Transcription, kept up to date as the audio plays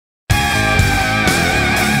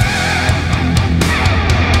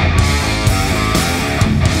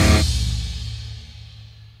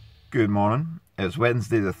Good morning. It's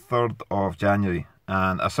Wednesday the 3rd of January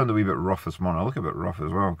and I sound a wee bit rough this morning. I look a bit rough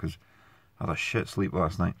as well because I had a shit sleep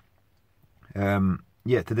last night.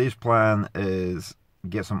 Yeah, today's plan is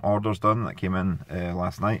get some orders done that came in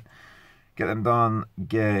last night. Get them done,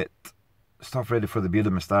 get stuff ready for the Beard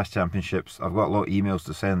and Moustache Championships. I've got a lot of emails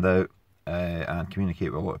to send out and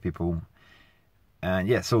communicate with a lot of people. And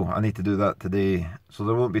yeah, so I need to do that today. So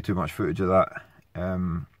there won't be too much footage of that.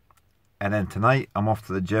 And then tonight I'm off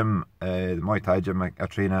to the gym, the Muay Thai gym I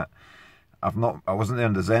train at. I wasn't there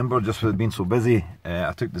in December just with it being so busy.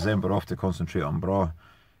 I took December off to concentrate on Braw.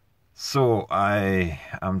 So I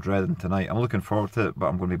am dreading tonight. I'm looking forward to it, but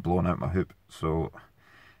I'm going to be blowing out my hoop. So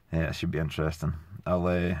yeah, it should be interesting.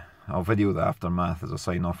 I'll video the aftermath as a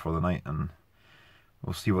sign off for the night, and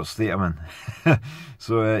we'll see what state I'm in.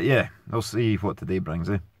 So yeah, we'll see what today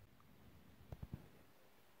brings, eh?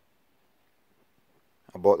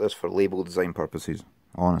 I bought this for label design purposes,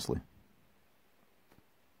 honestly.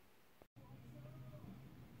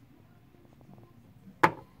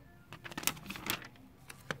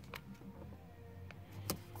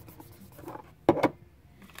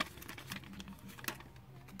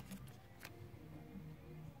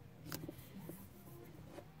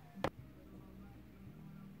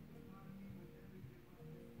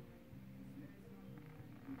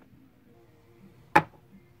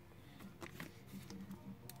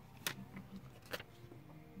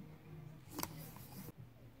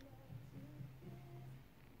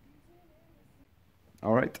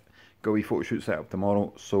 Alright, got a wee photo shoot set up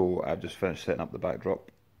tomorrow, so I've just finished setting up the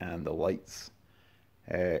backdrop and the lights.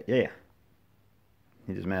 Yeah,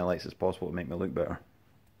 need as many lights as possible to make me look better.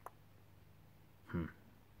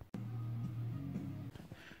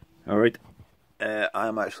 Alright, I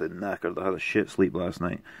am actually knackered. I had a shit sleep last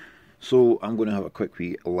night, so I'm going to have a quick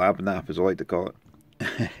wee lab nap, as I like to call it.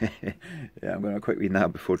 Yeah, I'm going to have a quick wee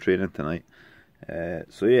nap before training tonight.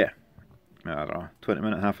 So yeah, I don't know, 20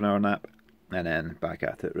 minute, half an hour nap. And then back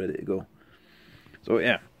at it, ready to go. So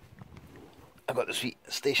yeah, I've got this wee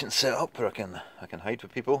station set up where I can hide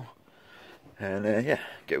with people, and yeah,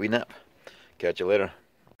 get a wee nap. Catch you later.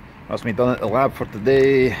 That's me done at the lab for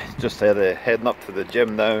today. Just heading up to the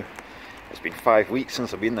gym now. It's been 5 weeks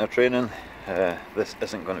since I've been there training. This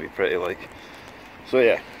isn't going to be pretty, like. So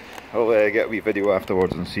yeah, I'll get a wee video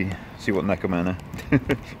afterwards and see what nick I'm in.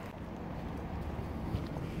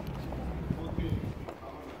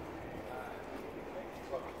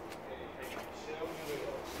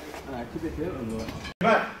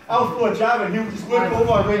 I'll throw a jab and he'll just look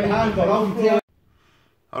over right hand, but I'll throw.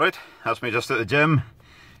 Alright, that's me just at the gym.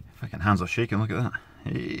 Fucking hands are shaking, look at that.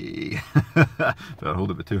 Hey. Better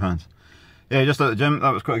hold it with 2 hands. Yeah, just at the gym.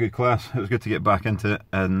 That was quite a good class. It was good to get back into it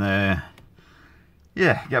and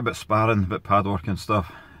yeah, get a bit sparring, a bit pad work and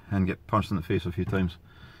stuff, and get punched in the face a few times.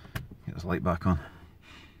 Get this light back on.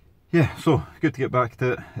 Yeah, so good to get back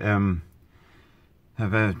to it.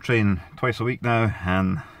 I've trained twice a week now,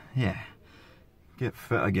 and yeah, get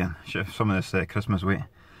fit again. Shift some of this Christmas weight.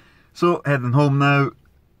 So heading home now,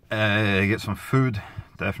 get some food.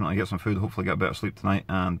 Definitely get some food. Hopefully get a better sleep tonight,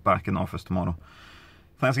 and back in the office tomorrow.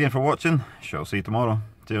 Thanks again for watching. Shall see you tomorrow.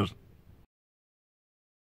 Cheers.